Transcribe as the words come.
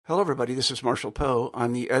Hello, everybody. This is Marshall Poe.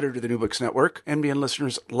 I'm the editor of the New Books Network. NBN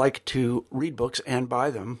listeners like to read books and buy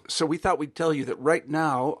them. So we thought we'd tell you that right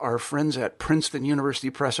now, our friends at Princeton University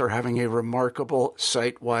Press are having a remarkable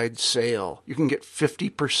site-wide sale. You can get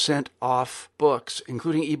 50% off books,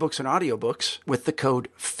 including ebooks and audiobooks, with the code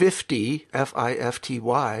 50,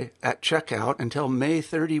 F-I-F-T-Y, at checkout until May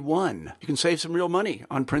 31. You can save some real money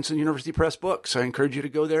on Princeton University Press books. I encourage you to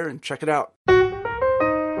go there and check it out.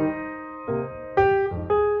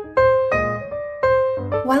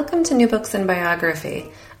 Welcome to New Books in Biography.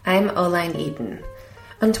 I'm Oline Eaton.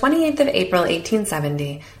 On 28th of April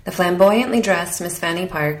 1870, the flamboyantly dressed Miss Fanny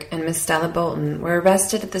Park and Miss Stella Bolton were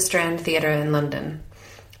arrested at the Strand Theatre in London.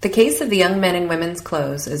 The case of the young men in women's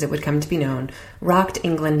clothes, as it would come to be known, rocked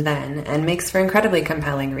England then and makes for incredibly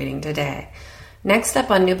compelling reading today. Next up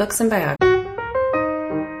on New Books in Biography.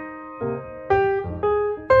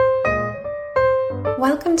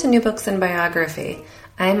 Welcome to New Books in Biography.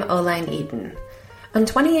 I'm Oline Eaton. On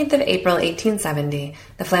 28th of April 1870,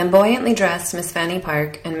 the flamboyantly dressed Miss Fanny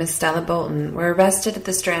Park and Miss Stella Bolton were arrested at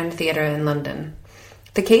the Strand Theatre in London.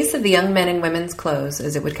 The case of the young men in women's clothes,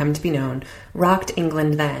 as it would come to be known, rocked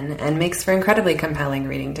England then and makes for incredibly compelling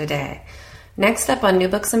reading today. Next up on New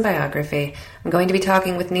Books in Biography, I'm going to be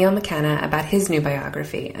talking with Neil McKenna about his new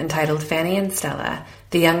biography, entitled Fanny and Stella,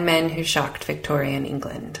 The Young Men Who Shocked Victorian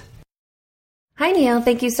England. Hi, Neil.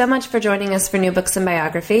 Thank you so much for joining us for New Books in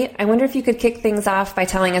Biography. I wonder if you could kick things off by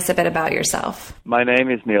telling us a bit about yourself. My name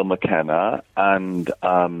is Neil McKenna, and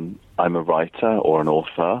I'm a writer or an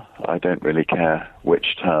author. I don't really care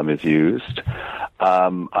which term is used.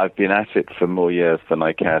 I've been at it for more years than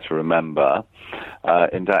I care to remember.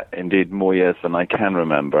 Indeed, more years than I can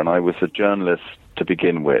remember. And I was a journalist to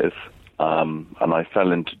begin with, and I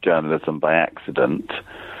fell into journalism by accident,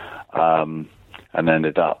 and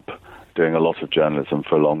ended up doing a lot of journalism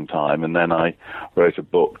for a long time. And then I wrote a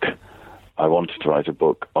book. I wanted to write a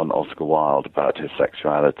book on Oscar Wilde about his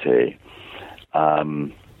sexuality.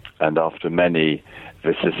 And after many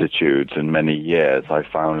vicissitudes and many years, I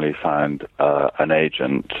finally found an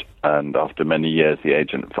agent. And after many years, the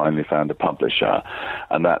agent finally found a publisher.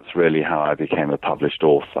 And that's really how I became a published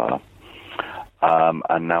author.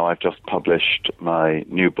 And now I've just published my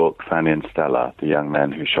new book, Fanny and Stella, The Young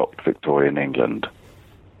Men Who Shocked Victorian England.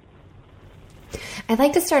 I'd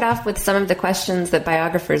like to start off with some of the questions that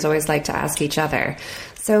biographers always like to ask each other.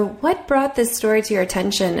 So what brought this story to your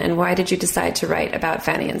attention, and why did you decide to write about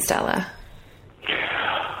Fanny and Stella?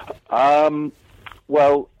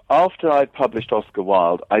 Well, after I'd published Oscar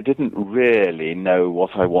Wilde, I didn't really know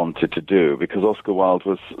what I wanted to do, because Oscar Wilde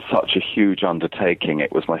was such a huge undertaking.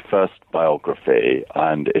 It was my first biography,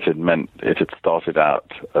 and it had started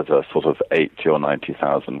out as a sort of 80 or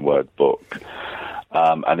 90,000 word book.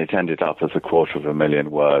 And it ended up as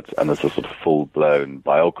 250,000 words and as a sort of full-blown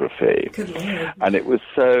biography. Good Lord. And it was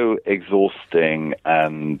so exhausting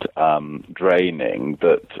and draining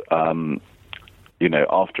that,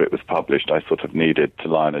 after it was published, I sort of needed to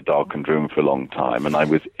lie in a darkened room for a long time. And I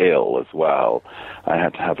was ill as well. I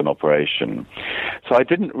had to have an operation. So I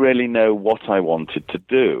didn't really know what I wanted to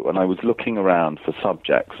do. And I was looking around for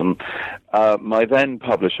subjects. And my then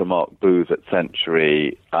publisher, Mark Booth at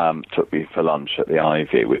Century, took me for lunch at the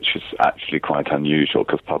Ivy, which is actually quite unusual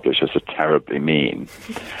because publishers are terribly mean.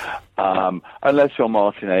 Unless you're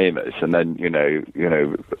Martin Amis, and then,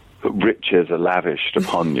 riches are lavished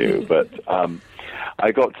upon you. But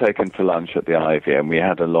I got taken for lunch at the Ivy, and we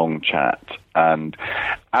had a long chat. And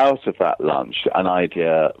out of that lunch, an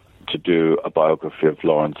idea to do a biography of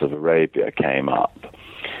Lawrence of Arabia came up.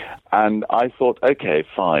 And I thought, okay,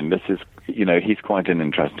 fine, this is, he's quite an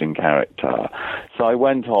interesting character. So I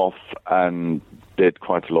went off and did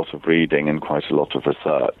quite a lot of reading and quite a lot of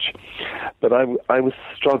research. But I was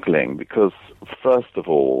struggling because, first of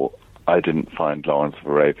all, I didn't find Lawrence of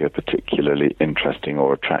Arabia particularly interesting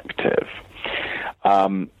or attractive.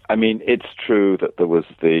 It's true that there was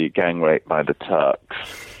the gang rape by the Turks,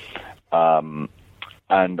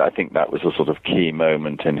 and I think that was a sort of key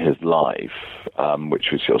moment in his life,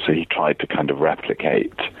 which was also he tried to kind of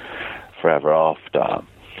replicate forever after.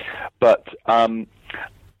 But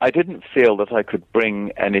I didn't feel that I could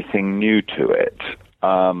bring anything new to it.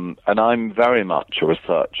 And I'm very much a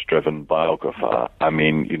research-driven biographer. I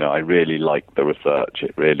really like the research.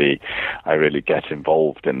 I really get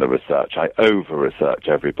involved in the research. I over-research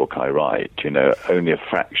every book I write. Only a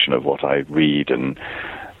fraction of what I read and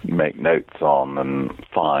make notes on and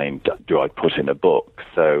find do I put in a book.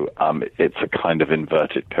 So it's a kind of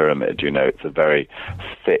inverted pyramid. It's a very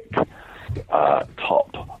thick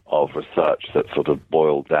top of research that sort of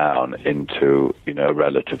boiled down into, a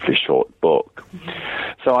relatively short book.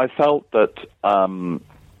 So I felt that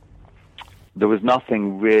there was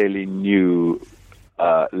nothing really new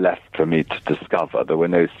left for me to discover. There were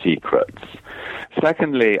no secrets.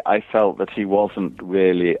 Secondly, I felt that he wasn't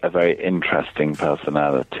really a very interesting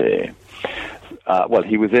personality. Well,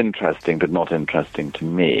 he was interesting, but not interesting to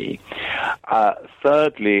me.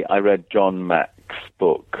 Thirdly, I read John Mack's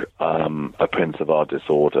book, A Prince of Our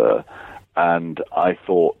Disorder, and I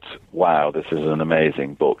thought, wow, this is an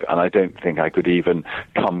amazing book, and I don't think I could even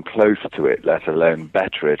come close to it, let alone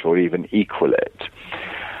better it or even equal it.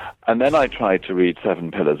 And then I tried to read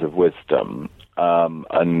Seven Pillars of Wisdom,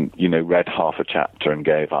 and, read half a chapter and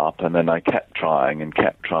gave up. And then I kept trying and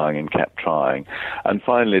kept trying and kept trying. And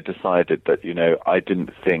finally decided that, I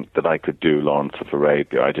didn't think that I could do Lawrence of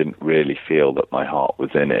Arabia. I didn't really feel that my heart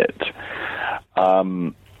was in it.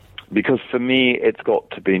 Because for me, it's got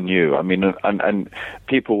to be new. I mean, and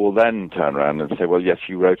people will then turn around and say, well, yes,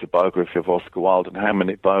 you wrote a biography of Oscar Wilde, and how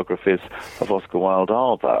many biographies of Oscar Wilde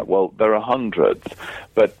are there? Well, there are hundreds.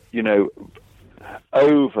 But,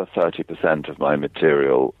 over 30% of my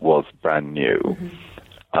material was brand new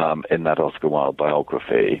in that Oscar Wilde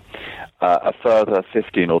biography. A further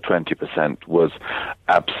 15 or 20% was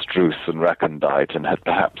abstruse and recondite and had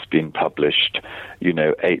perhaps been published,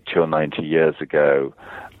 80 or 90 years ago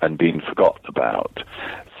and been forgotten about.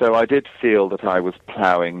 So I did feel that I was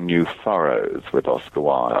ploughing new furrows with Oscar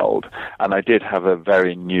Wilde, and I did have a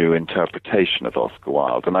very new interpretation of Oscar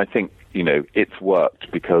Wilde. And I think, it's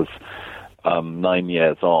worked because 9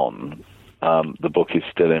 years on, the book is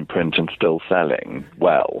still in print and still selling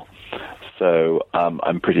well. So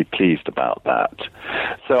I'm pretty pleased about that.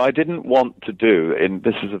 So I didn't want to do,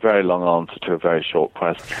 this is a very long answer to a very short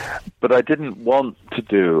question, but I didn't want to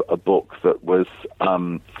do a book that was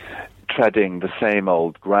treading the same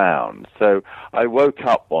old ground. So I woke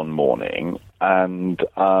up one morning and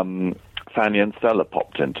Fanny and Stella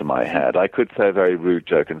popped into my head. I could say a very rude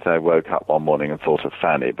joke and say I woke up one morning and thought of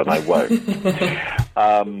Fanny, but I won't.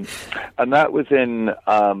 And that was in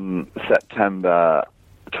September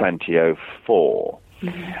 2004.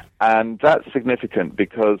 And that's significant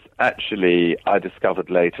because actually I discovered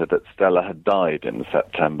later that Stella had died in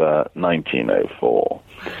September 1904.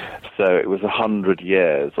 So it was 100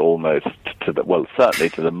 years almost certainly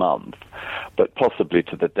to the month, but possibly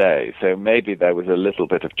to the day. So maybe there was a little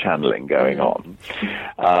bit of channeling going on.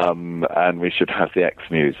 And we should have the X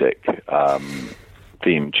music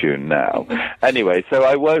theme tune now. Anyway, so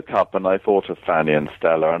I woke up and I thought of Fanny and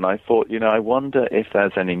Stella, and I thought, I wonder if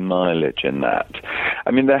there's any mileage in that. I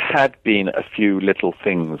mean, there had been a few little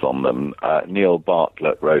things on them. Neil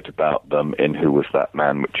Bartlett wrote about them in Who Was That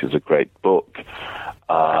Man, which is a great book.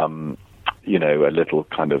 A little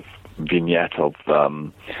kind of vignette of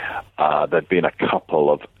them. There'd been a couple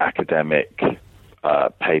of academic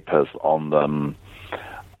papers on them.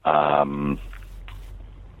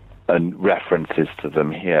 And references to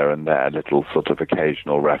them here and there, little sort of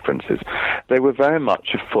occasional references. They were very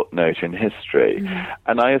much a footnote in history.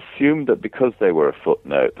 And I assumed that because they were a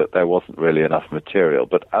footnote that there wasn't really enough material.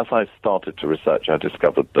 But as I started to research, I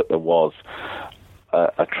discovered that there was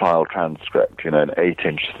a trial transcript, an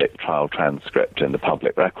 8-inch thick trial transcript in the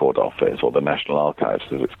Public Record Office, or the National Archives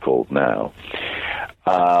as it's called now.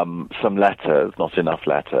 Some letters, not enough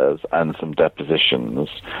letters, and some depositions.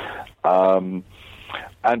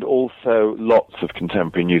 And also lots of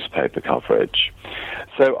contemporary newspaper coverage.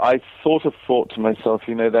 So I sort of thought to myself,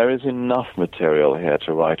 there is enough material here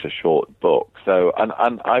to write a short book. So,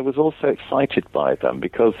 and I was also excited by them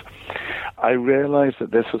because I realized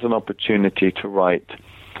that this was an opportunity to write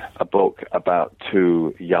a book about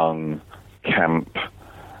two young, camp,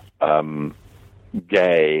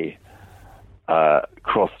 gay,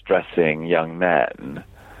 cross-dressing young men,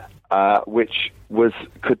 which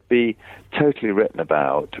could be totally written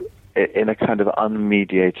about in a kind of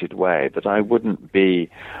unmediated way, that I wouldn't be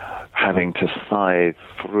having to scythe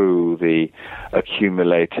through the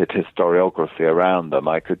accumulated historiography around them.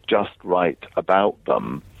 I could just write about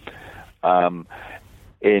them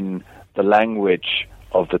in the language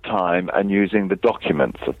of the time and using the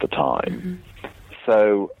documents of the time.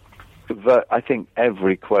 So I think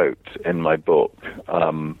every quote in my book,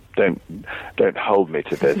 don't hold me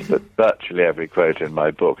to this, but virtually every quote in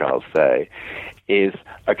my book, I'll say, is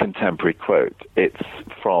a contemporary quote. It's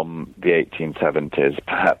from the 1870s,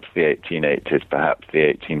 perhaps the 1880s, perhaps the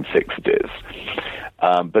 1860s.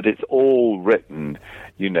 But it's all written,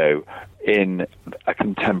 in a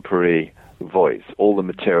contemporary voice. All the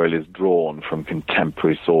material is drawn from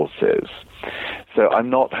contemporary sources. So I'm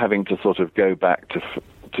not having to sort of go back to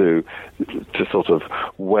sort of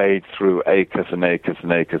wade through acres and acres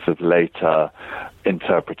and acres of later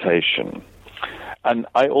interpretation. And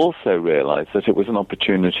I also realized that it was an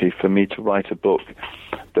opportunity for me to write a book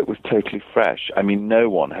that was totally fresh. I mean, no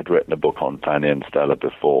one had written a book on Fanny and Stella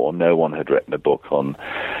before. No one had written a book on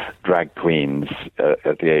drag queens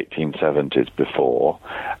at the 1870s before.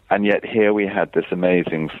 And yet here we had this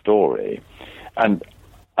amazing story. And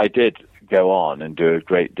I did go on and do a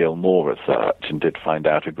great deal more research and did find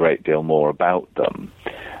out a great deal more about them.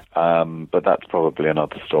 But that's probably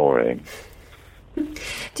another story.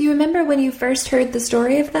 Do you remember when you first heard the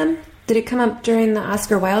story of them? Did it come up during the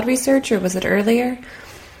Oscar Wilde research, or was it earlier?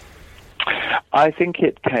 I think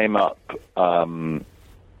it came up.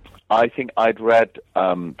 I think I'd read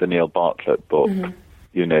the Neil Bartlett book,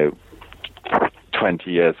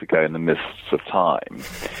 20 years ago in the mists of time,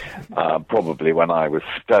 probably when I was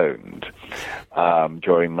stoned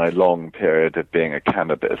during my long period of being a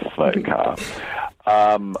cannabis smoker.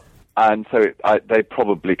 And so they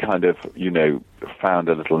probably kind of, found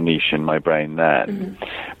a little niche in my brain then.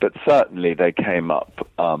 But certainly they came up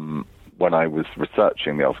when I was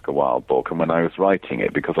researching the Oscar Wilde book and when I was writing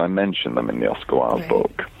it, because I mentioned them in the Oscar Wilde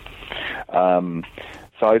book.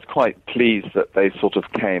 So I was quite pleased that they sort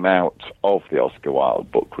of came out of the Oscar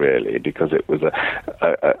Wilde book, really, because it was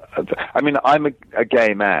I mean, I'm a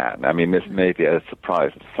gay man. I mean, this may be a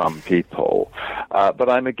surprise to some people, but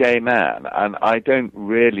I'm a gay man, and I don't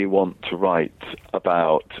really want to write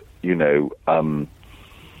about,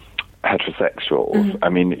 heterosexuals. I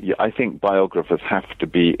mean, I think biographers have to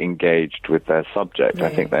be engaged with their subject. I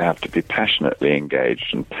think they have to be passionately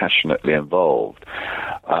engaged and passionately involved.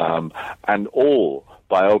 And all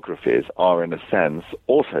biographies are, in a sense,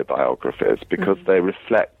 autobiographies, because they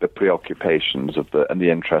reflect the preoccupations and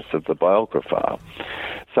the interests of the biographer.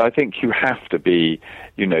 So I think you have to be,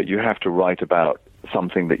 you have to write about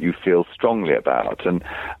something that you feel strongly about. And,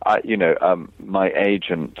 my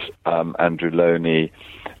agent, Andrew Loney,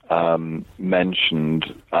 mentioned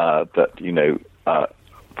that,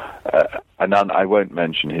 and I won't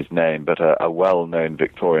mention his name, but a well-known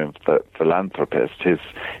Victorian philanthropist, his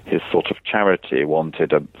sort of charity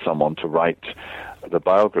wanted someone to write the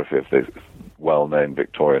biography of this well-known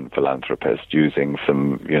Victorian philanthropist using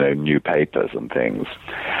some, new papers and things.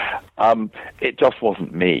 It just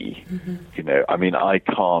wasn't me, I mean, I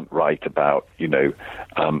can't write about,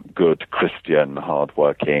 good Christian,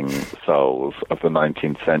 hard-working souls of the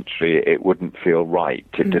 19th century. It wouldn't feel right.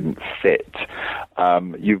 It didn't fit.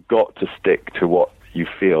 You've got to stick to what you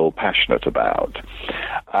feel passionate about.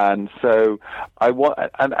 And so I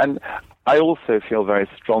also feel very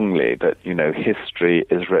strongly that, history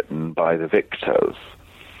is written by the victors.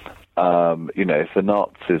 If the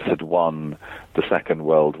Nazis had won the Second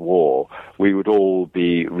World War, we would all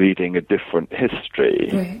be reading a different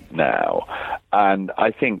history now. And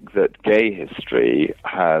I think that gay history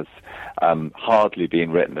has hardly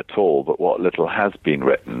been written at all, but what little has been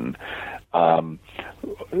written, the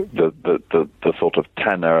sort of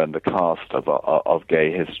tenor and the cast of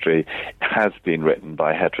gay history has been written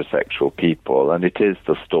by heterosexual people, and it is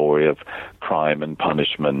the story of crime and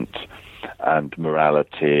punishment and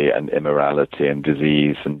morality and immorality and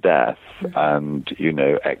disease and death and,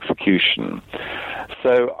 execution.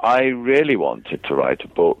 So I really wanted to write a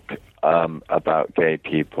book about gay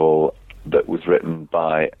people that was written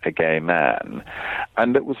by a gay man,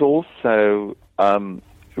 and that was also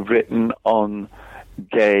written on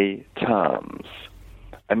gay terms.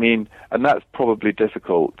 I mean, and that's probably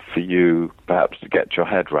difficult for you perhaps to get your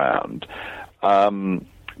head round,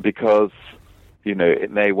 because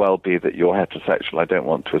it may well be that you're heterosexual. I don't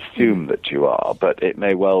want to assume that you are, but it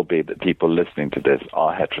may well be that people listening to this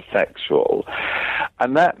are heterosexual.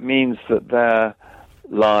 And that means that their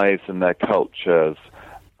lives and their cultures,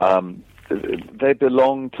 they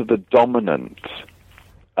belong to the dominant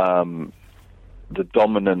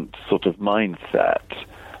sort of mindset,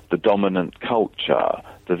 the dominant culture,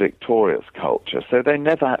 the victorious culture. So they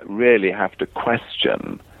never really have to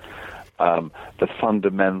question the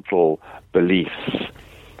fundamental beliefs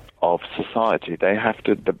of society. They have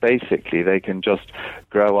to, basically, they can just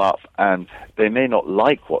grow up and they may not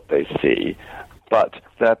like what they see, but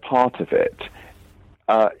they're part of it.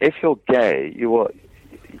 If you're gay,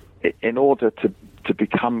 in order to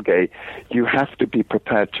become gay, you have to be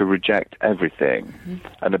prepared to reject everything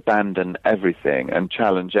and abandon everything and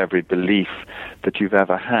challenge every belief that you've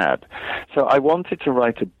ever had. So I wanted to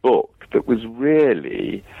write a book that was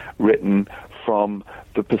really written from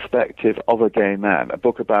the perspective of a gay man, a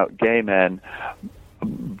book about gay men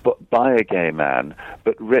by a gay man,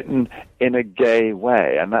 but written in a gay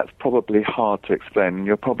way. And that's probably hard to explain. And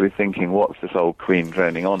you're probably thinking, what's this old queen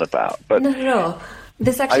droning on about? But not at all.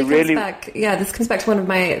 This actually this comes back to one of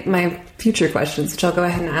my future questions, which I'll go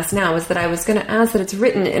ahead and ask now, is that I was going to ask that it's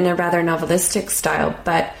written in a rather novelistic style,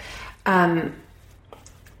 but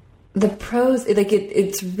the prose,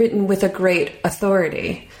 it's written with a great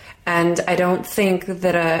authority. And I don't think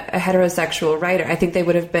that a heterosexual writer, I think they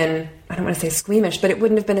would have been, I don't want to say squeamish, but it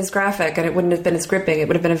wouldn't have been as graphic and it wouldn't have been as gripping. It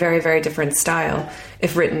would have been a very, very different style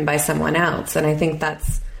if written by someone else. And I think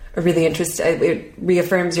that's a really interesting, it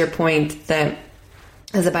reaffirms your point that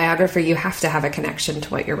as a biographer, you have to have a connection to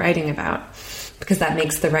what you're writing about, because that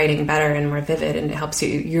makes the writing better and more vivid, and it helps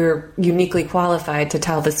you're uniquely qualified to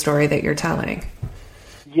tell the story that you're telling.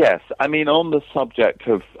 Yes. I mean, on the subject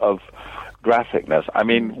of graphicness, I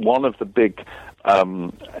mean, one of the big,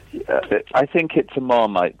 I think it's a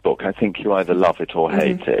Marmite book. I think you either love it or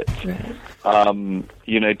hate it. Right.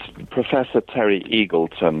 Professor Terry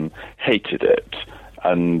Eagleton hated it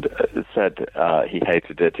and said he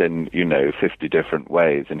hated it in, 50 different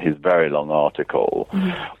ways in his very long article.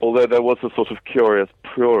 Although there was a sort of curious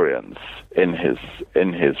prurience in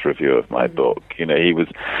his review of my book. He was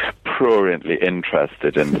pruriently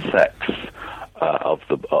interested in the sex of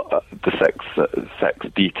the sex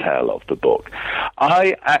detail of the book.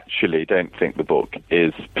 I actually don't think the book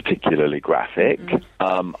is particularly graphic.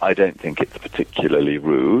 I don't think it's particularly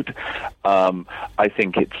rude. I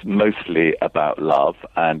think it's mostly about love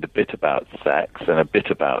and a bit about sex and a bit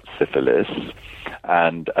about syphilis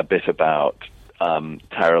and a bit about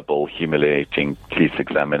terrible, humiliating police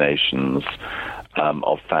examinations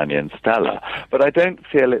of Fanny and Stella. But I don't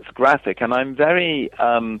feel it's graphic, and I'm very...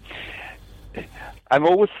 I'm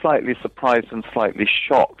always slightly surprised and slightly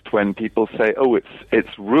shocked when people say, "Oh,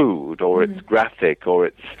 it's rude," or "It's graphic," or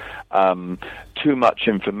 "It's too much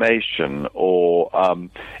information," or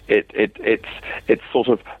 "It's sort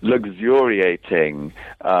of luxuriating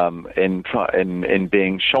in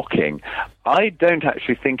being shocking." I don't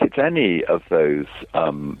actually think it's any of those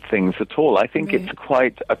things at all. I think it's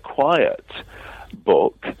quite a quiet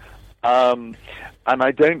book. And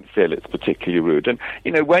I don't feel it's particularly rude. And,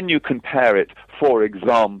 when you compare it, for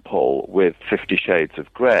example, with 50 Shades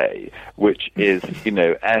of Grey, which is,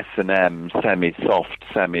 S&M, semi-soft,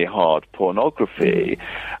 semi-hard pornography,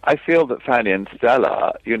 I feel that Fanny and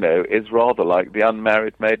Stella, is rather like the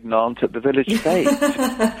unmarried maiden aunt at the village fete.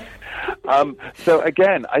 So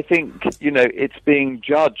again, I think, it's being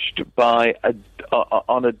judged by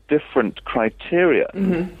on a different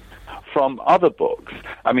criterion. From other books.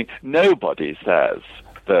 I mean, nobody says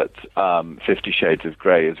that 50 Shades of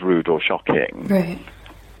Grey is rude or shocking. Right.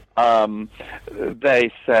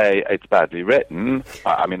 They say it's badly written.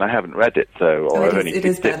 I mean, I haven't read it, I've only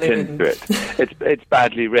dipped into it. It's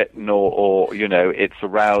badly written, or it's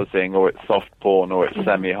arousing, or it's soft porn, or it's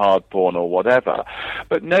semi-hard porn, or whatever.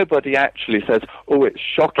 But nobody actually says, "Oh, it's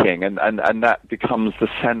shocking," and that becomes the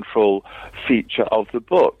central feature of the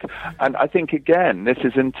book. And I think, again, this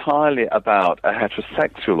is entirely about a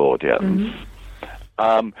heterosexual audience.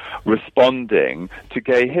 Responding to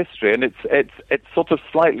gay history, and it's sort of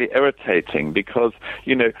slightly irritating because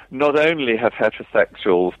not only have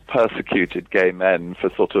heterosexuals persecuted gay men for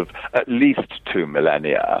sort of at least 2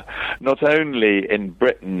 millennia, not only in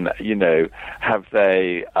Britain have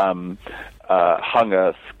they hung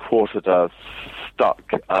us, quartered us, stuck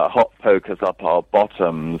hot pokers up our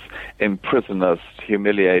bottoms, imprisoned us,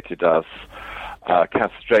 humiliated us,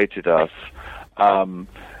 castrated us,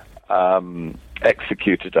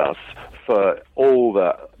 executed us for all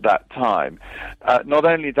that time. Not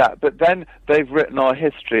only that, but then they've written our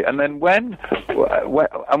history, and then when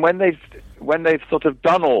they've sort of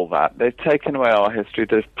done all that, they've taken away our history,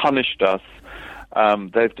 they've punished us,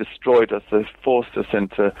 they've destroyed us, they've forced us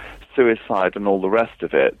into suicide and all the rest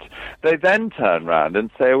of it. They then turn around and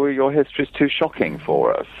say, "Well, your history is too shocking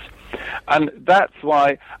for us." And that's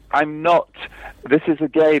why this is a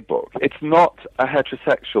gay book. It's not a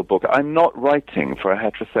heterosexual book. I'm not writing for a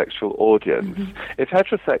heterosexual audience. If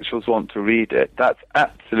heterosexuals want to read it, that's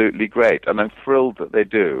absolutely great, and I'm thrilled that they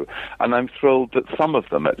do, and I'm thrilled that some of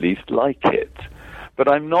them at least like it. But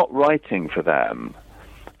I'm not writing for them.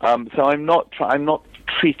 So I'm not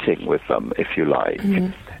treating with them, if you like.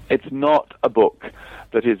 It's not a book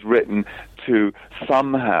that is written to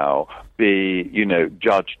somehow be,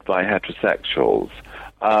 judged by heterosexuals.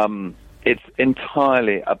 It's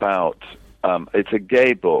entirely about, it's a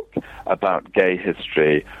gay book about gay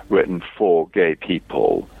history written for gay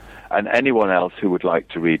people. And anyone else who would like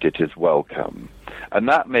to read it is welcome. And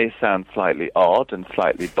that may sound slightly odd and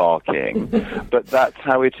slightly barking, but that's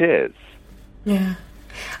how it is. Yeah.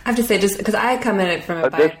 I have to say, just because I come at it from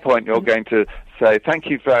At this point, you're going to say, thank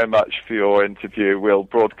you very much for your interview. We'll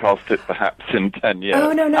broadcast it perhaps in 10 years.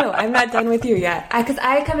 Oh, no. I'm not done with you yet. Because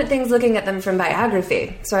I come at things looking at them from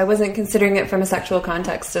biography. So I wasn't considering it from a sexual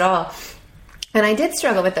context at all. And I did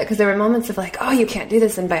struggle with it because there were moments of like, oh, you can't do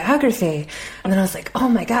this in biography. And then I was like, oh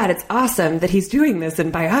my God, it's awesome that he's doing this in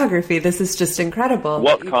biography. This is just incredible.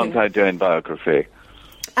 What can't I do in biography?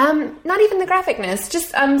 Not even the graphicness,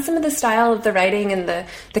 just some of the style of the writing and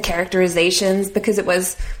the characterizations, because it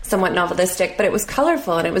was somewhat novelistic, but it was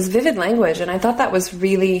colorful and it was vivid language, and I thought that was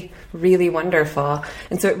really, really wonderful.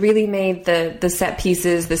 And so it really made the set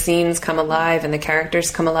pieces, the scenes come alive and the characters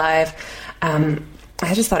come alive.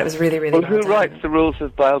 I just thought it was really, really well who done. writes the rules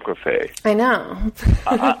of biography? I know.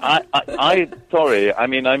 Sorry, I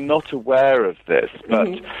mean, I'm not aware of this, but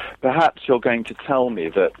perhaps you're going to tell me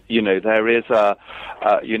that, there is a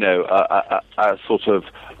sort of,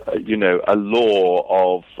 a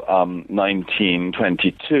law of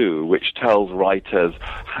 1922 which tells writers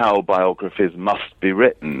how biographies must be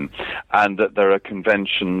written, and that there are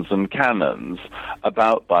conventions and canons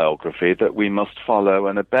about biography that we must follow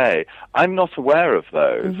and obey. I'm not aware of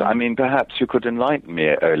those. I mean, perhaps you could enlighten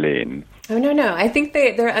me, Oline. Oh, no. I think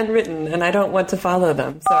they're unwritten, and I don't want to follow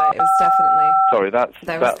them. So it was definitely... Sorry,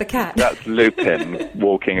 that was the cat. That's Lupin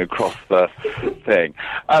walking across the thing.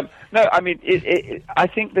 No, I mean, I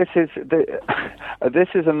think this is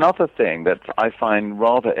another thing that I find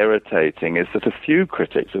rather irritating, is that a few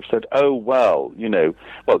critics have said, Terry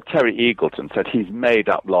Eagleton said he's made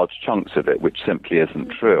up large chunks of it, which simply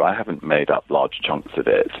isn't true. I haven't made up large chunks of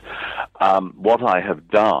it. What I have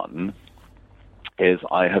done is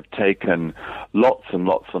I have taken lots and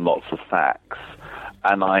lots and lots of facts,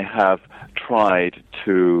 and I have tried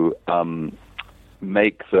to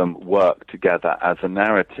make them work together as a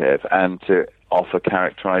narrative and to offer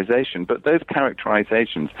characterization. But those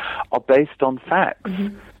characterizations are based on facts.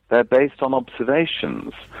 They're based on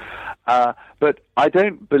observations. But I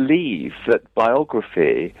don't believe that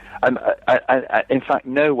biography, and in fact,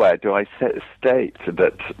 nowhere do I state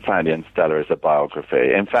that Fanny and Stella is a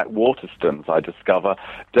biography. In fact, Waterstones, I discover,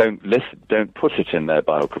 don't put it in their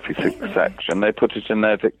biography section. They put it in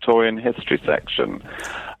their Victorian history section.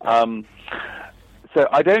 So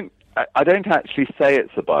I don't actually say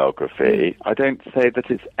it's a biography. I don't say that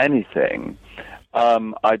it's anything.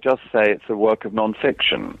 I just say it's a work of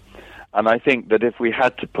non-fiction. And I think that if we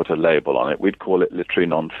had to put a label on it, we'd call it literary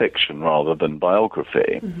non-fiction rather than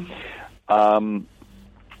biography. And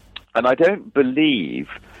I don't believe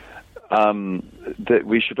that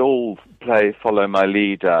we should all play follow my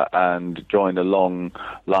leader and join a long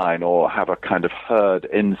line, or have a kind of herd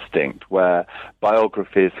instinct where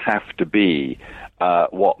biographies have to be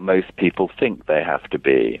what most people think they have to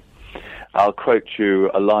be. I'll quote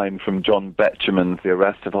you a line from John Betjeman's The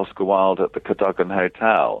Arrest of Oscar Wilde at the Cadogan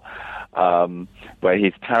Hotel, where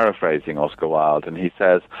he's paraphrasing Oscar Wilde, and he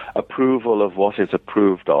says, "Approval of what is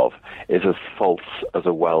approved of is as false as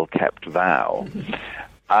a well-kept vow."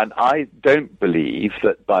 And I don't believe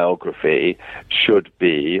that biography should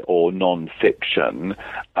be, or non-fiction,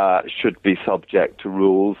 should be subject to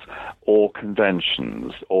rules or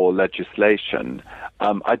conventions or legislation.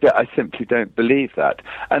 I simply don't believe that.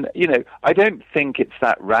 And, I don't think it's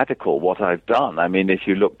that radical what I've done. I mean, if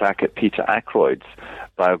you look back at Peter Ackroyd's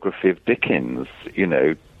biography of Dickens,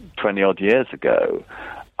 20-odd years ago,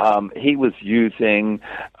 he was using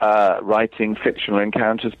writing fictional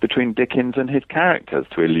encounters between Dickens and his characters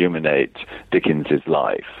to illuminate Dickens's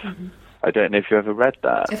life. I don't know if you ever read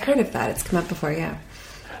that. I've heard of that. It's come up before, yeah.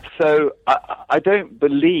 So I don't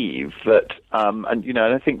believe that, and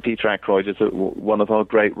I think Peter Ackroyd is one of our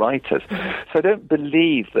great writers. So I don't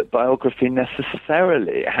believe that biography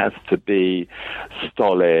necessarily has to be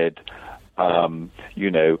stolid,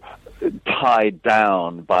 tied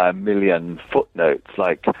down by a million footnotes,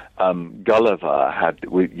 like Gulliver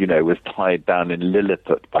was tied down in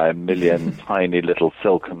Lilliput by a million tiny little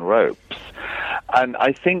silken ropes. And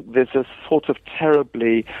I think there's a sort of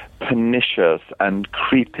terribly pernicious and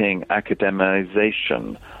creeping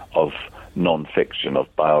academization of non-fiction,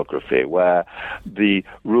 of biography, where the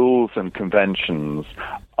rules and conventions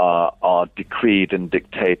are decreed and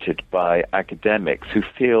dictated by academics who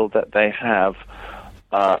feel that they have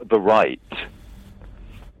the right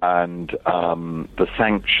and the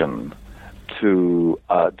sanction to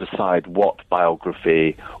decide what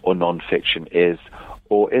biography or non-fiction is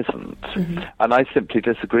or isn't. And I simply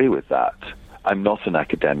disagree with that. I'm not an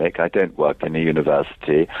academic. I don't work in a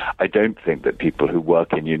university. I don't think that people who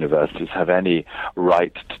work in universities have any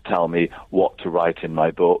right to tell me what to write in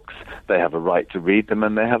my books. They have a right to read them,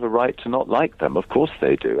 and they have a right to not like them. Of course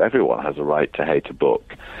they do. Everyone has a right to hate a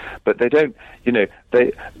book. But they don't,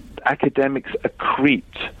 academics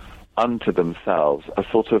accrete unto themselves a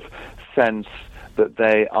sort of sense that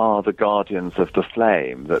they are the guardians of the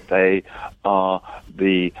flame, that they are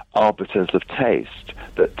the arbiters of taste,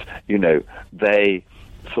 that, they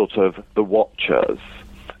sort of the watchers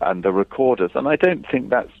and the recorders. And I don't think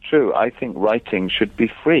that's true. I think writing should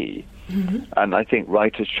be free. Mm-hmm. And I think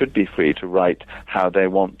writers should be free to write how they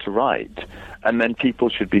want to write. And then people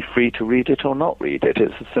should be free to read it or not read it.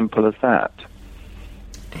 It's as simple as that.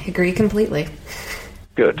 I agree completely.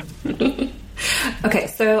 Good. Okay,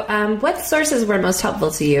 so what sources were most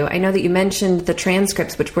helpful to you? I know that you mentioned the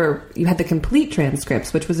transcripts, you had the complete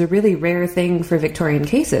transcripts, which was a really rare thing for Victorian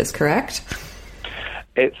cases, correct?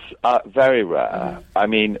 It's very rare. I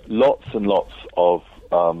mean, lots and lots of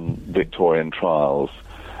Victorian trials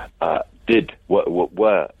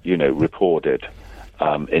were recorded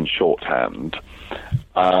in shorthand.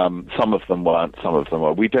 Some of them weren't, some of them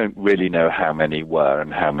were. We don't really know how many were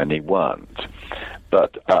and how many weren't.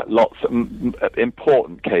 But lots of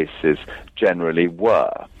important cases generally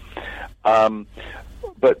were.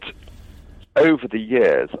 But over the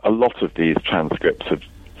years, a lot of these transcripts have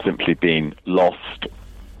simply been lost,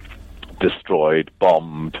 destroyed,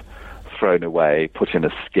 bombed, thrown away, put in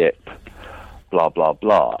a skip, blah, blah,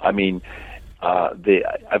 blah. I mean,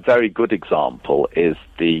 a very good example is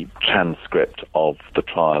the transcript of the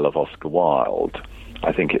trial of Oscar Wilde.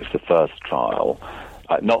 I think it's the first trial.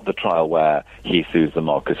 Not the trial where he sues the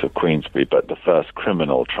Marquis of Queensberry, but the first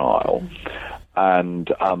criminal trial.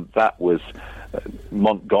 And that was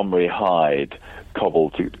Montgomery Hyde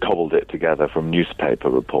cobbled it together from newspaper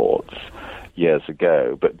reports years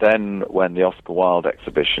ago. But then when the Oscar Wilde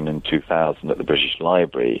exhibition in 2000 at the British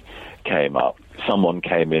Library came up, someone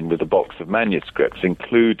came in with a box of manuscripts,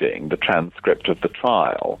 including the transcript of the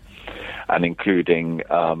trial, and including,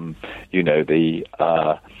 the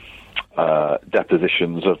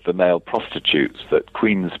depositions of the male prostitutes that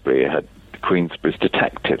Queensberry's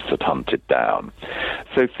detectives had hunted down.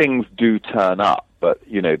 So things do turn up, but,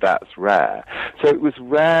 that's rare. So it was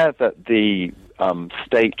rare that the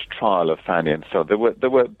state trial of Fanny and Stella, there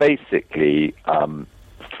were basically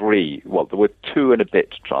three, there were 2 and a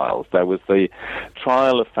bit trials. There was the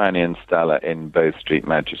trial of Fanny and Stella in Bow Street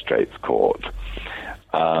Magistrates Court.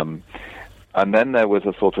 And then there was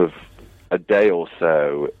a sort of a day or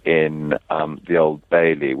so in the Old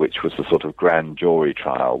Bailey, which was a sort of grand jury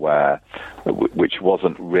trial which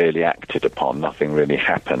wasn't really acted upon. Nothing really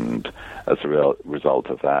happened as a result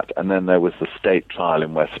of that. And then there was the state trial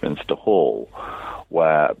in Westminster Hall,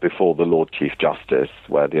 where before the Lord Chief Justice,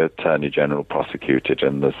 where the Attorney General prosecuted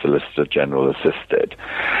and the Solicitor General assisted.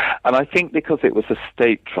 And I think because it was a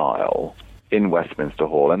state trial in Westminster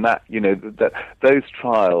Hall, and that those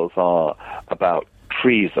trials are about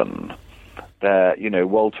treason.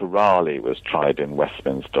 Walter Raleigh was tried in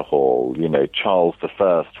Westminster Hall. Charles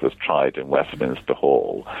I was tried in Westminster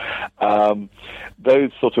Hall.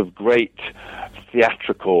 Those sort of great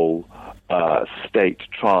theatrical state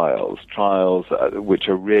trials which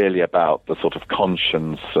are really about the sort of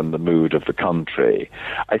conscience and the mood of the country,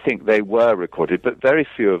 I think they were recorded, but very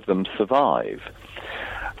few of them survive.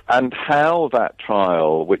 And how that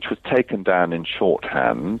trial, which was taken down in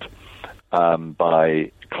shorthand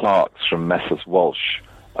by clerks from Messrs. Walsh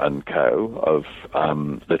and Co. of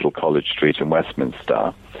Little College Street in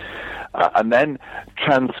Westminster, and then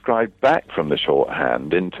transcribed back from the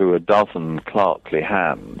shorthand into a dozen clerkly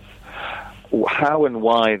hands. How and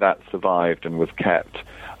why that survived and was kept,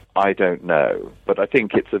 I don't know. But I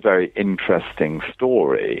think it's a very interesting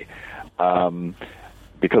story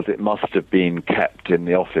because it must have been kept in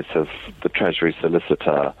the office of the Treasury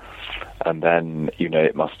Solicitor, and then,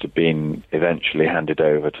 it must have been eventually handed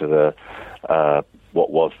over to the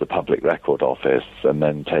what was the Public Record Office and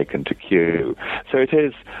then taken to Kew. So it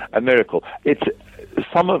is a miracle.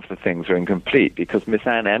 Some of the things are incomplete because Miss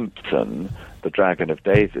Anne Empton, the Dragon of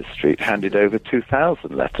Davis Street, handed over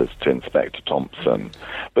 2,000 letters to Inspector Thompson,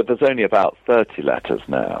 but there's only about 30 letters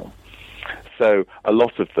now. So a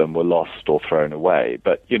lot of them were lost or thrown away.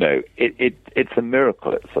 But, it's a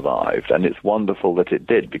miracle it survived, and it's wonderful that it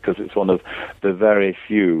did, because it's one of the very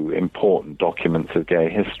few important documents of gay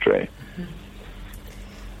history.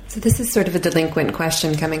 So this is sort of a delinquent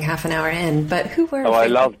question coming half an hour in, but who were... I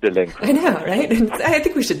love delinquents. I know, right? I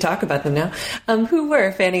think we should talk about them now. Who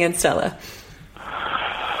were Fanny and Stella?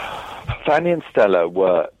 Fanny and Stella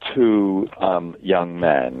were two young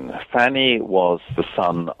men. Fanny was the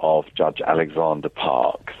son of Judge Alexander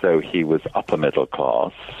Park, so he was upper middle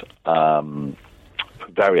class,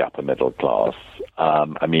 very upper middle class.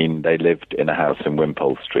 They lived in a house in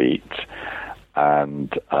Wimpole Street,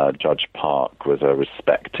 and Judge Park was a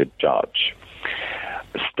respected judge.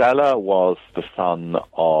 Stella was the son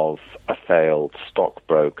of a failed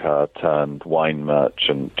stockbroker turned wine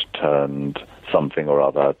merchant turned something or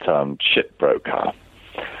other turned shipbroker.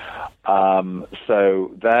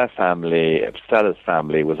 So their family, Stella's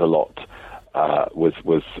family, was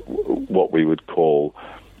was what we would call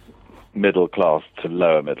middle class to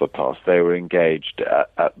lower middle class. They were engaged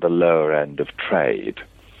at the lower end of trade.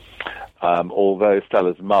 Although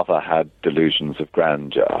Stella's mother had delusions of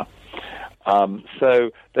grandeur.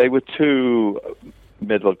 So they were two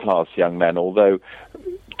middle-class young men, although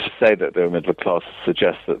to say that they were middle-class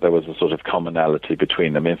suggests that there was a sort of commonality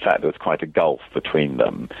between them. In fact, there was quite a gulf between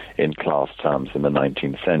them in class terms in the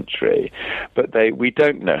 19th century. But we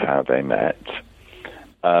don't know how they met.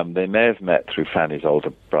 They may have met through Fanny's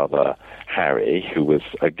older brother, Harry, who was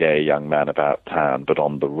a gay young man about town, but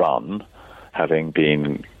on the run, having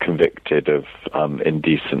been convicted of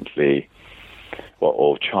indecently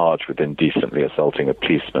or charged with indecently assaulting a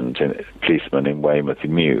policeman in Weymouth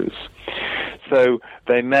Mews. So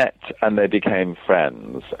they met and they became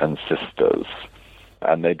friends and sisters,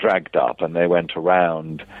 and they dragged up and they went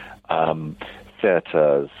around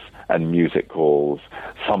theatres and music halls,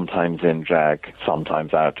 sometimes in drag,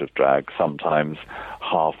 sometimes out of drag, sometimes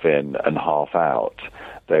half in and half out.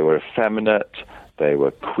 They were effeminate, they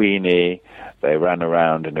were queenie, they ran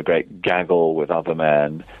around in a great gaggle with other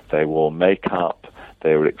men, they wore makeup,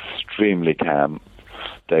 they were extremely camp,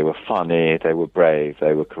 they were funny, they were brave,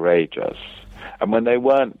 they were courageous. And when they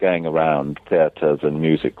weren't going around theatres and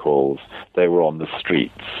music halls, they were on the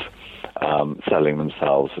streets, selling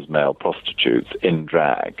themselves as male prostitutes in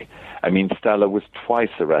drag. Stella was twice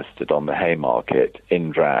arrested on the Haymarket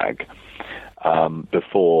in drag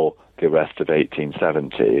before the arrest of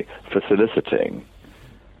 1870 for soliciting.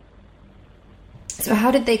 So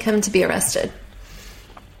how did they come to be arrested?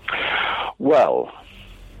 Well,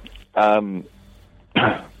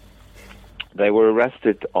 they were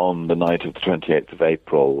arrested on the night of the 28th of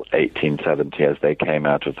April, 1870, as they came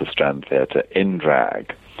out of the Strand Theatre in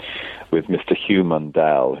drag with Mr. Hugh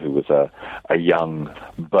Mundell, who was a young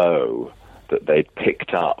beau that they'd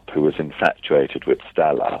picked up, who was infatuated with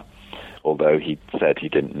Stella, although he said he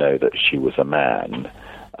didn't know that she was a man.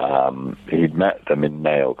 He'd met them in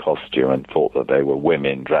male costume and thought that they were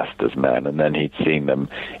women dressed as men, and then he'd seen them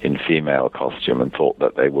in female costume and thought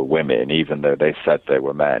that they were women, even though they said they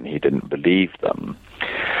were men. He didn't believe them.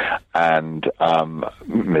 And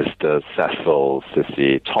Mr. Cecil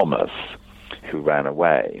Cissy Thomas, who ran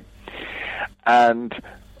away. And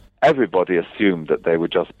everybody assumed that they were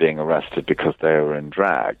just being arrested because they were in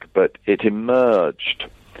drag, but it emerged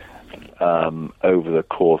over the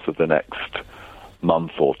course of the next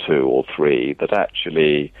month or two or three that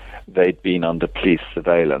actually they'd been under police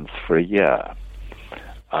surveillance for a year.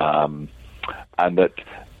 And that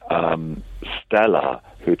Stella,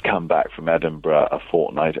 who'd come back from Edinburgh a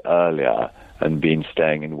fortnight earlier and been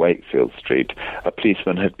staying in Wakefield Street, a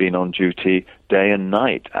policeman had been on duty day and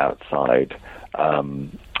night outside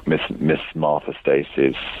Miss Martha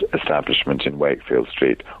Stacey's establishment in Wakefield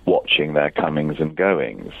Street, watching their comings and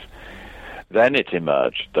goings. Then it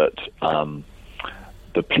emerged that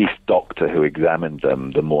the police doctor who examined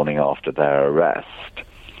them the morning after their arrest,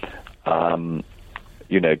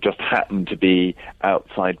 just happened to be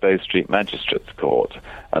outside Bow Street Magistrates Court,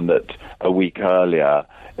 and that a week earlier,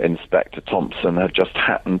 Inspector Thompson had just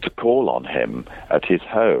happened to call on him at his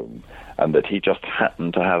home, and that he just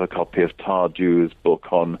happened to have a copy of Tardew's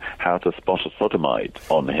book on how to spot a sodomite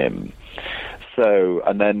on him. So,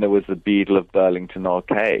 and then there was the beadle of Burlington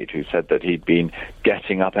Arcade, who said that he'd been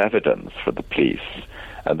getting up evidence for the police,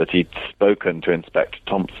 and that he'd spoken to Inspector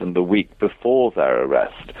Thompson the week before their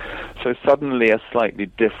arrest. So suddenly a slightly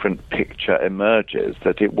different picture emerges,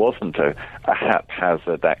 that it wasn't a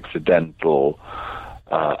haphazard, accidental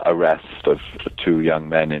arrest of two young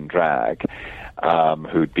men in drag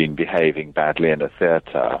who'd been behaving badly in a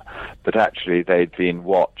theatre, but actually they'd been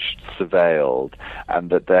watched, surveilled, and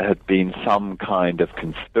that there had been some kind of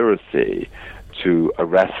conspiracy to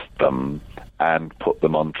arrest them and put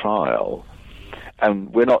them on trial.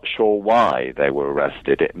 And we're not sure why they were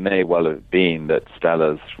arrested. It may well have been that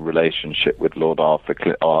Stella's relationship with Lord Arthur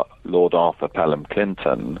Pelham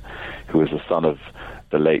Clinton, who was the son of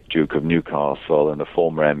the late Duke of Newcastle and a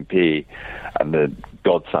former MP, and the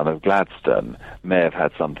godson of Gladstone, may have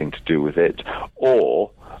had something to do with it,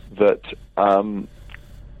 or that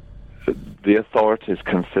the authorities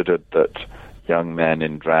considered that young men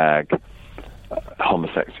in drag,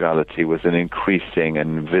 homosexuality was an increasing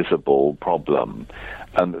and visible problem,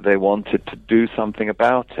 and that they wanted to do something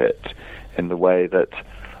about it in the way that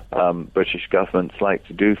British governments like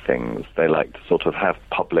to do things. They like to sort of have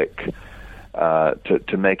public,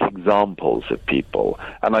 to make examples of people.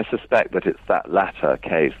 And I suspect that it's that latter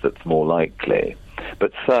case that's more likely.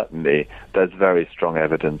 But certainly there's very strong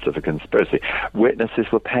evidence of a conspiracy.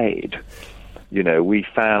 Witnesses were paid. You know, we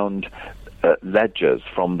found ledgers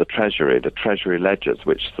from the Treasury ledgers,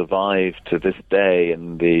 which survive to this day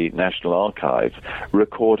in the National Archives,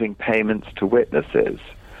 recording payments to witnesses,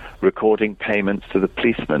 recording payments to the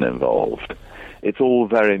policemen involved. It's all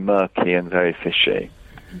very murky and very fishy.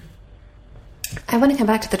 I want to come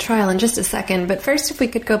back to the trial in just a second, but first if we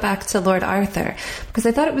could go back to Lord Arthur, because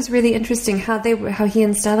I thought it was really interesting how he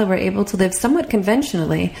and Stella were able to live somewhat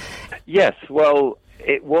conventionally. Yes, well,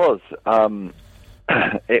 it was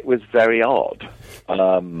very odd.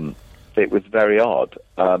 It was very odd.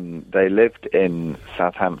 They lived in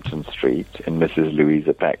Southampton Street in Mrs.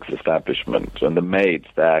 Louisa Peck's establishment, and the maids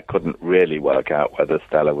there couldn't really work out whether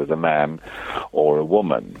Stella was a man or a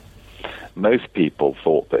woman. Most people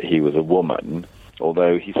thought that he was a woman,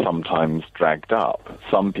 although he sometimes dragged up.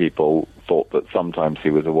 Some people thought that sometimes he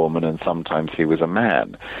was a woman and sometimes he was a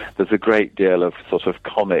man. There's a great deal of sort of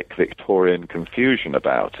comic Victorian confusion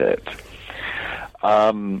about it.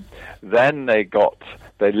 Then they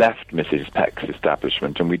left Mrs. Peck's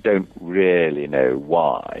establishment, and we don't really know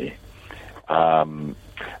why.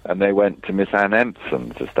 And they went to Miss Anne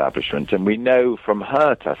Empson's establishment, and we know from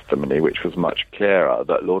her testimony, which was much clearer,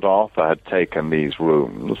 that Lord Arthur had taken these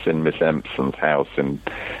rooms in Miss Empson's house in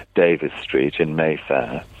Davis Street in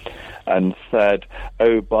Mayfair, and said,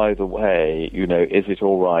 "Oh, by the way, you know, is it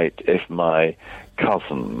all right if my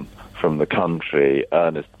cousin from the country,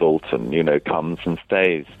 Ernest Bolton, you know, comes and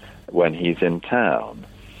stays when he's in town?"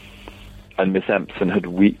 And Miss Empson had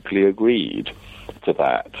weakly agreed to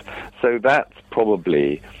that. So that's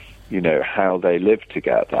probably, you know, how they lived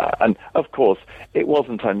together. And, of course, it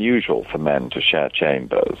wasn't unusual for men to share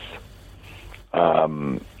chambers.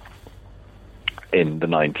 In the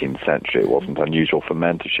 19th century, it wasn't unusual for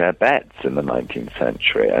men to share beds in the 19th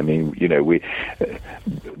century. I mean, you know,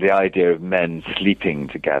 the idea of men sleeping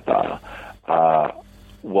together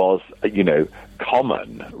was, you know,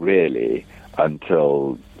 common, really,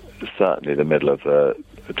 until certainly the middle of the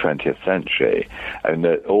 20th century. And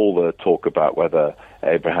all the talk about whether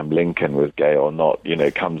Abraham Lincoln was gay or not, you know,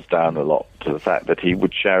 comes down a lot to the fact that he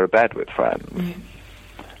would share a bed with friends. Mm.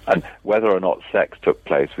 And whether or not sex took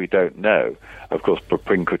place, we don't know. Of course,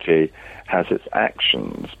 propinquity has its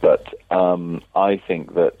actions, but I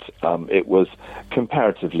think that it was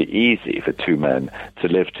comparatively easy for two men to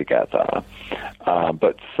live together.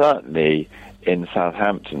 But certainly in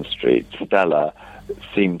Southampton Street, Stella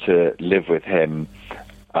seemed to live with him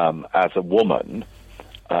as a woman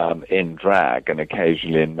in drag and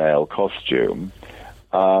occasionally in male costume,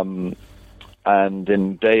 and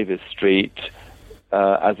in Davis Street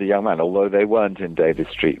as a young man, although they weren't in Davis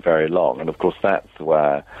Street very long. And of course that's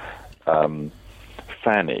where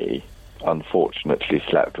Fanny unfortunately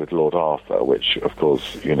slept with Lord Arthur, which of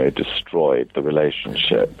course, you know, destroyed the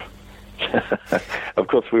relationship. Of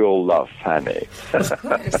course we all love Fanny. Of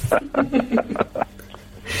course.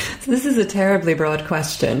 So this is a terribly broad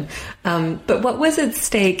question, but what was at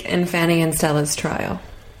stake in Fanny and Stella's trial?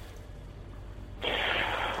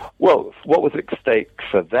 Well, what was at stake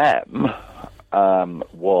for them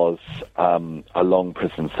was a long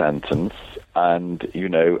prison sentence, and, you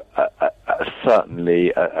know,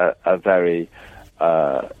 certainly a very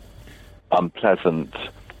unpleasant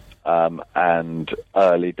and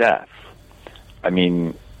early death. I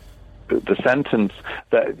mean, the sentence,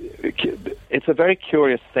 it's a very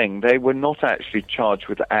curious thing. They were not actually charged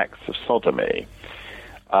with acts of sodomy.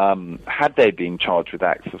 Had they been charged with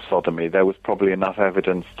acts of sodomy, there was probably enough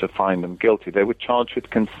evidence to find them guilty. They were charged with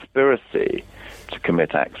conspiracy to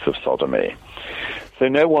commit acts of sodomy. So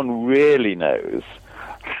no one really knows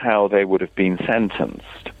how they would have been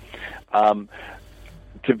sentenced.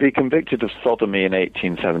 To be convicted of sodomy in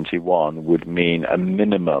 1871 would mean a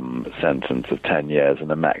minimum sentence of 10 years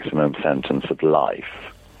and a maximum sentence of life.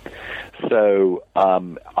 So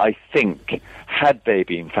I think, had they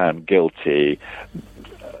been found guilty,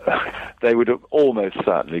 they would have almost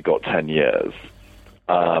certainly got 10 years,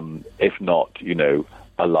 if not, you know,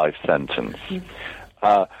 a life sentence.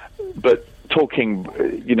 But talking,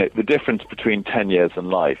 the difference between 10 years and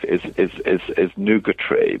life is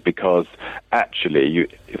nugatory, because actually,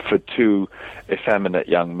 for two effeminate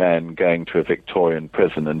young men going to a Victorian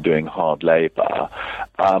prison and doing hard labor,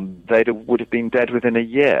 they would have been dead within a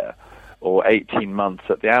year or 18 months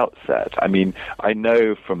at the outset. I mean, I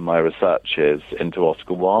know from my researches into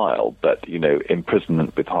Oscar Wilde that,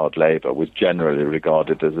 imprisonment with hard labor was generally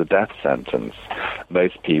regarded as a death sentence.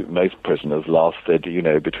 Most prisoners lasted,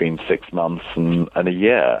 between 6 months and a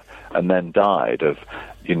year, and then died of,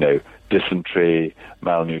 dysentery,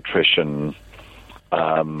 malnutrition,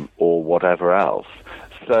 or whatever else.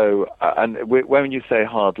 So, when you say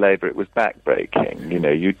hard labor, it was backbreaking.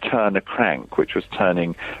 You turn a crank, which was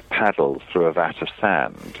turning paddles through a vat of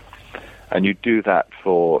sand, and you do that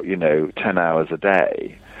for, 10 hours a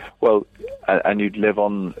day. Well, and you'd live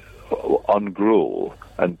on gruel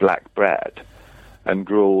and black bread. And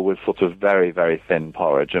gruel was sort of very, very thin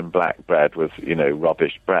porridge, and black bread was,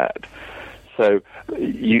 rubbish bread. So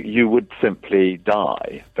you would simply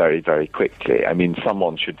die very, very quickly. I mean,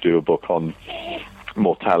 someone should do a book on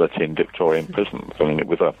mortality in Victorian prisons. I mean, it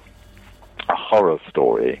was a horror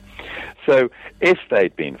story. So if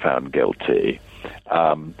they'd been found guilty,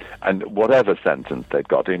 and whatever sentence they'd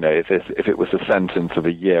got, if it was a sentence of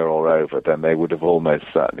a year or over, then they would have almost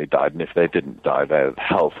certainly died. And if they didn't die, their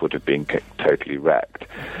health would have been totally wrecked.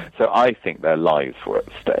 So I think their lives were at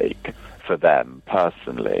stake for them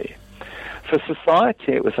personally. For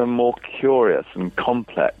society, it was a more curious and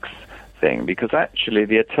complex thing, because actually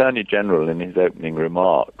the Attorney General in his opening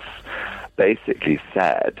remarks basically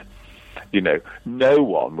said, no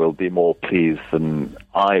one will be more pleased than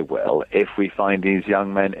I will if we find these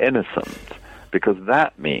young men innocent, because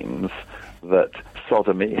that means that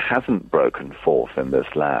sodomy hasn't broken forth in this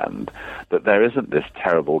land, that there isn't this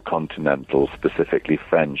terrible continental, specifically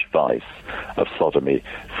French vice of sodomy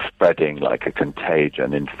spreading like a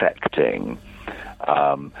contagion, infecting.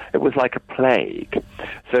 It was like a plague.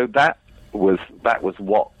 So that was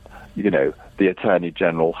what, the Attorney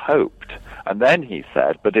General hoped. And then he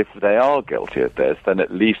said, but if they are guilty of this, then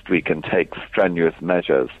at least we can take strenuous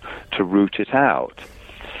measures to root it out.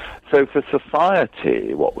 So for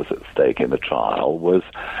society, what was at stake in the trial was,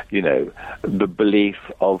 the belief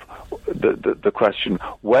of the question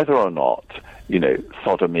whether or not,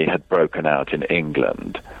 sodomy had broken out in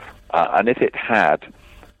England. And if it had,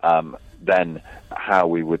 then how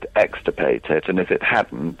we would extirpate it, and if it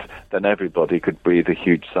hadn't, then everybody could breathe a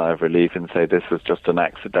huge sigh of relief and say this was just an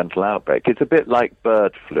accidental outbreak. It's a bit like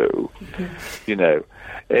bird flu. Mm-hmm.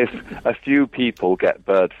 If a few people get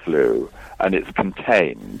bird flu and it's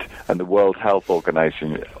contained, and the World Health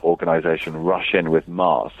Organization rush in with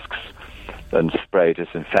masks and spray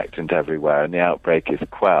disinfectant everywhere, and the outbreak is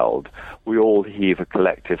quelled, we all heave a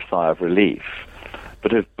collective sigh of relief.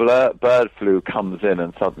 But if bird flu comes in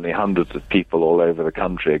and suddenly hundreds of people all over the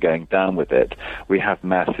country are going down with it, we have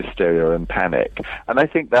mass hysteria and panic. And I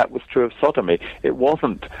think that was true of sodomy. It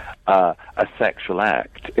wasn't a sexual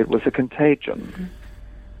act. It was a contagion.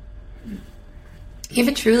 You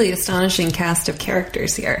have a truly astonishing cast of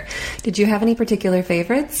characters here. Did you have any particular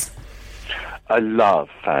favorites? I love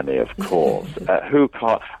Fanny, of course. Who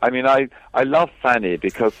can't? I mean, I love Fanny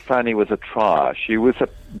because Fanny was a trier. She was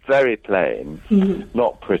very plain,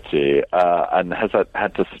 not pretty, and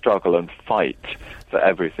had to struggle and fight for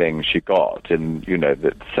everything she got in,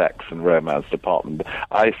 the sex and romance department.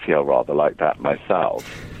 I feel rather like that myself.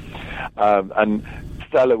 And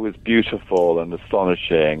Stella was beautiful and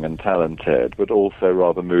astonishing and talented, but also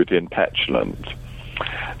rather moody and petulant.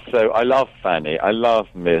 So I love Fanny. I love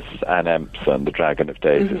Miss Anne Empson, the Dragon of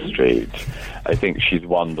Daisy Street. I think she's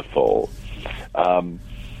wonderful.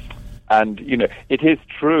 And, it is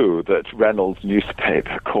true that Reynolds'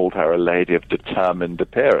 newspaper called her a lady of determined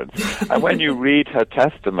appearance. And when you read her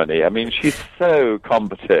testimony, I mean, she's so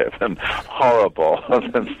combative and horrible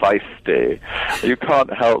and feisty. You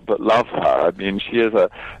can't help but love her. I mean, she is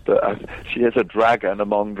a dragon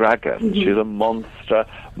among dragons. She's a monster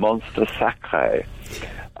sacré.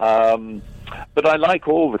 But I like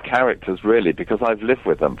all the characters, really, because I've lived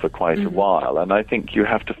with them for quite a while, and I think you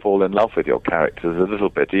have to fall in love with your characters a little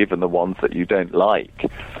bit, even the ones that you don't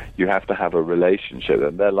like. You have to have a relationship,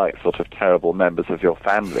 and they're like sort of terrible members of your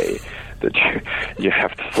family that you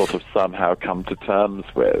have to sort of somehow come to terms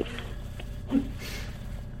with.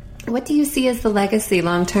 What do you see as the legacy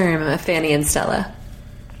long-term of Fanny and Stella?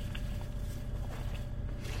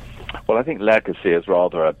 Well, I think legacy is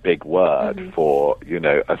rather a big word for,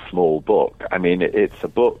 a small book. I mean, it's a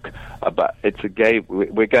book about,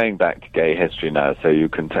 we're going back to gay history now, so you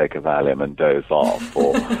can take a Valium and doze off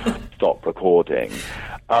or stop recording.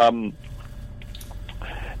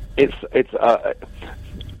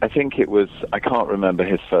 I think it was, I can't remember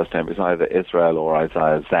his first name, it was either Israel or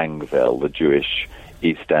Isaiah Zangwill, the Jewish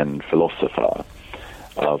East End philosopher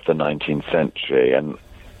of the 19th century, and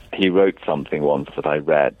he wrote something once that I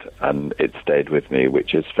read, and it stayed with me,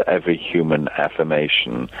 which is, for every human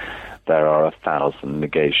affirmation, there are 1,000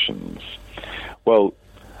 negations. Well,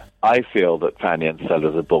 I feel that Fanny and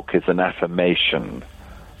Stella's book is an affirmation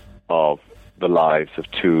of the lives of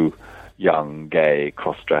two young, gay,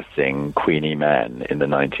 cross-dressing, queenie men in the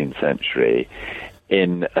 19th century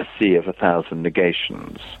in a sea of 1,000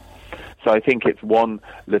 negations. So I think it's one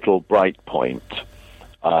little bright point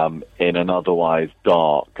in an otherwise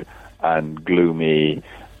dark and gloomy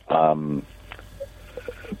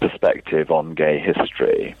perspective on gay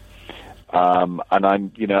history. And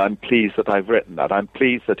I'm pleased that I've written that. I'm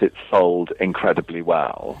pleased that it's sold incredibly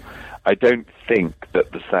well. I don't think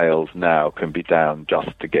that the sales now can be down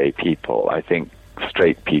just to gay people. I think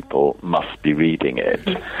straight people must be reading it.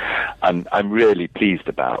 And I'm really pleased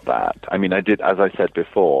about that. I mean, I did, as I said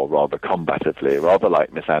before, rather combatively, rather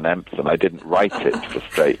like Miss Anne Empson, I didn't write it for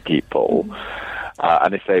straight people.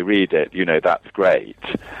 And if they read it, that's great.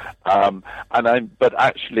 But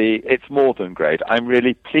actually, it's more than great. I'm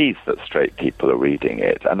really pleased that straight people are reading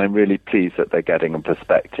it, and I'm really pleased that they're getting a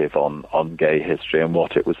perspective on gay history and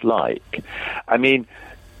what it was like. I mean,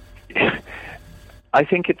 I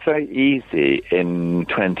think it's very easy in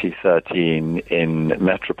 2013 in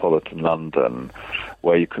metropolitan London,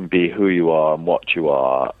 where you can be who you are and what you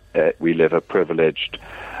are. We live a privileged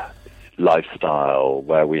lifestyle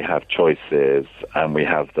where we have choices and we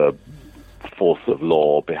have the force of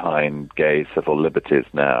law behind gay civil liberties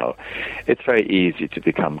now. It's very easy to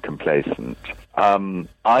become complacent.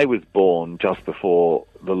 I was born just before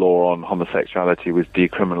the law on homosexuality was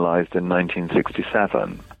decriminalized in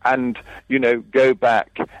 1967. And, go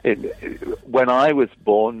back, when I was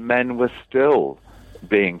born, men were still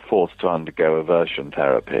being forced to undergo aversion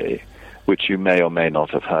therapy, which you may or may not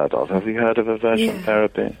have heard of. Have you heard of aversion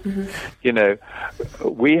therapy? Mm-hmm.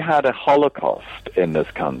 We had a Holocaust in this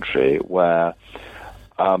country where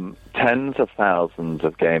tens of thousands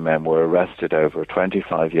of gay men were arrested over a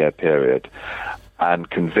 25-year period and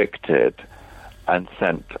convicted and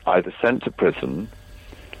either sent to prison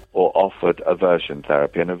or offered aversion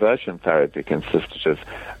therapy. And aversion therapy consisted of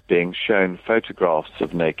being shown photographs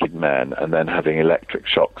of naked men and then having electric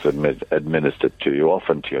shocks administered to you,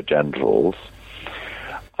 often to your genitals,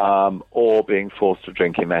 or being forced to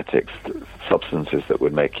drink emetics, substances that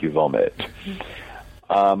would make you vomit.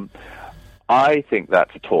 I think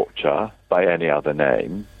that's torture by any other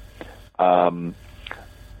name.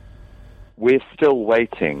 We're still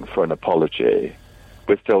waiting for an apology.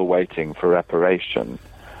 We're still waiting for reparation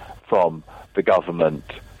from the government,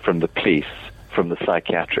 from the police, from the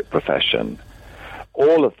psychiatric profession.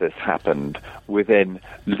 All of this happened within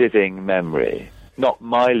living memory. Not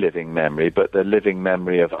my living memory, but the living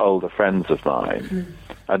memory of older friends of mine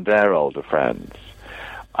and their older friends.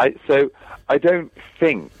 So I don't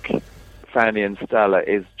think Fanny and Stella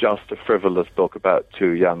is just a frivolous book about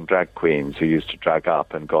two young drag queens who used to drag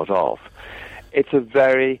up and got off. It's a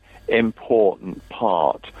very important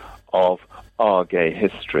part of our gay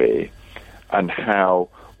history and how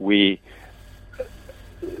we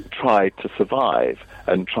tried to survive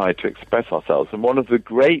and tried to express ourselves. And one of the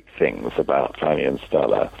great things about Fanny and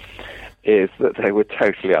Stella is that they were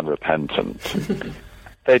totally unrepentant.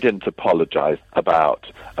 They didn't apologize about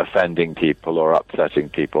offending people or upsetting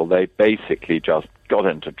people. They basically just got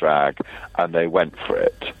into drag and they went for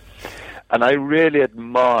it. And I really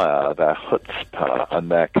admire their chutzpah and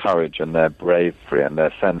their courage and their bravery and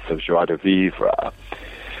their sense of joie de vivre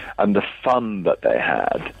and the fun that they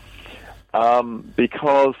had,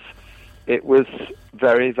 because it was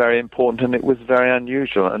very, very important and it was very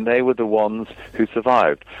unusual, and they were the ones who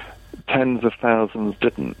survived. Tens of thousands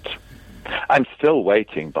didn't. I'm still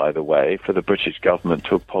waiting, by the way, for the British government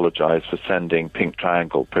to apologize for sending Pink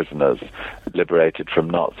Triangle prisoners liberated from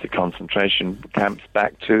Nazi concentration camps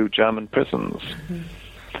back to German prisons,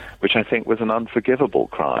 which I think was an unforgivable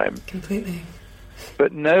crime. Completely.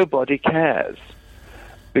 But nobody cares,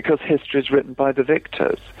 because history is written by the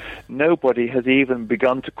victors. Nobody has even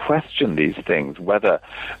begun to question these things, whether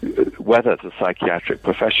the psychiatric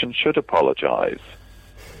profession should apologize,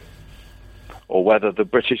 or whether the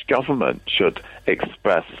British government should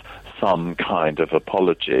express some kind of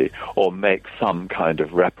apology or make some kind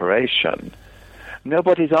of reparation.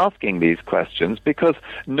 Nobody's asking these questions because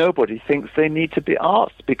nobody thinks they need to be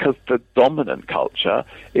asked, because the dominant culture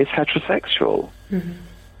is heterosexual. Mm-hmm.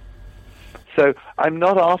 So I'm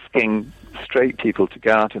not asking straight people to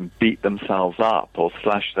go out and beat themselves up or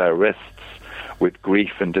slash their wrists with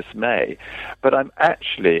grief and dismay. But I'm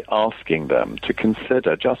actually asking them to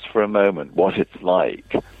consider just for a moment what it's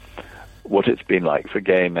been like for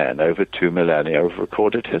gay men over 2 millennia of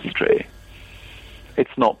recorded history.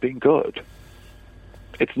 It's not been good.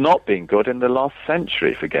 It's not been good in the last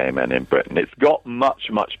century for gay men in Britain. It's got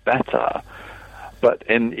much, much better. But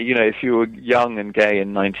if you were young and gay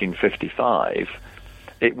in 1955,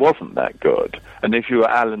 it wasn't that good. And if you were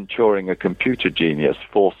Alan Turing, a computer genius,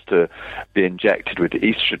 forced to be injected with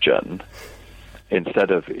estrogen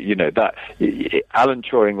instead of, that Alan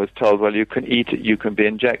Turing was told, well, you can eat it, you can be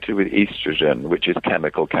injected with estrogen, which is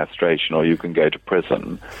chemical castration, or you can go to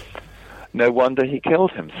prison. No wonder he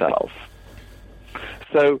killed himself.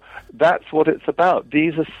 So that's what it's about.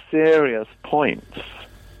 These are serious points.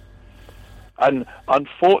 And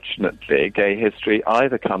unfortunately, gay history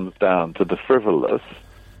either comes down to the frivolous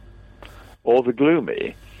or the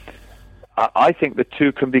gloomy. I think the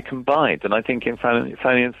two can be combined, and I think in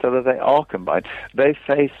Fanny and Stella they are combined. They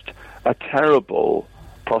faced a terrible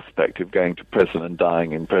prospect of going to prison and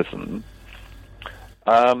dying in prison.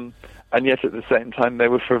 And yet at the same time they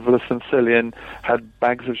were frivolous and silly and had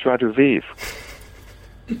bags of joie de vivre.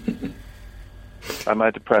 Am I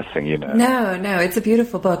depressing, No, it's a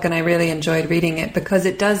beautiful book, and I really enjoyed reading it because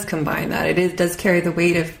it does combine that. It does carry the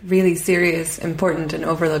weight of really serious, important, and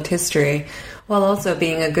overlooked history, while also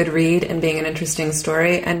being a good read and being an interesting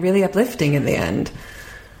story and really uplifting in the end.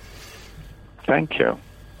 Thank you.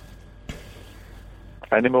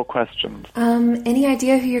 Any more questions? Any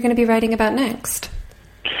idea who you're going to be writing about next?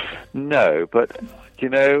 No, but,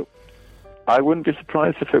 I wouldn't be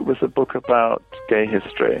surprised if it was a book about gay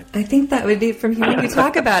history. I think that would be, from hearing you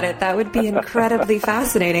talk about it, that would be incredibly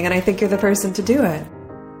fascinating, and I think you're the person to do it.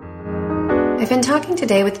 I've been talking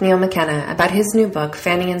today with Neil McKenna about his new book,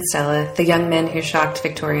 Fanny and Stella, The Young Men Who Shocked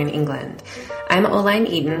Victorian England. I'm Oline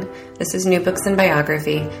Eden. This is New Books in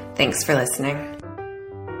Biography. Thanks for listening.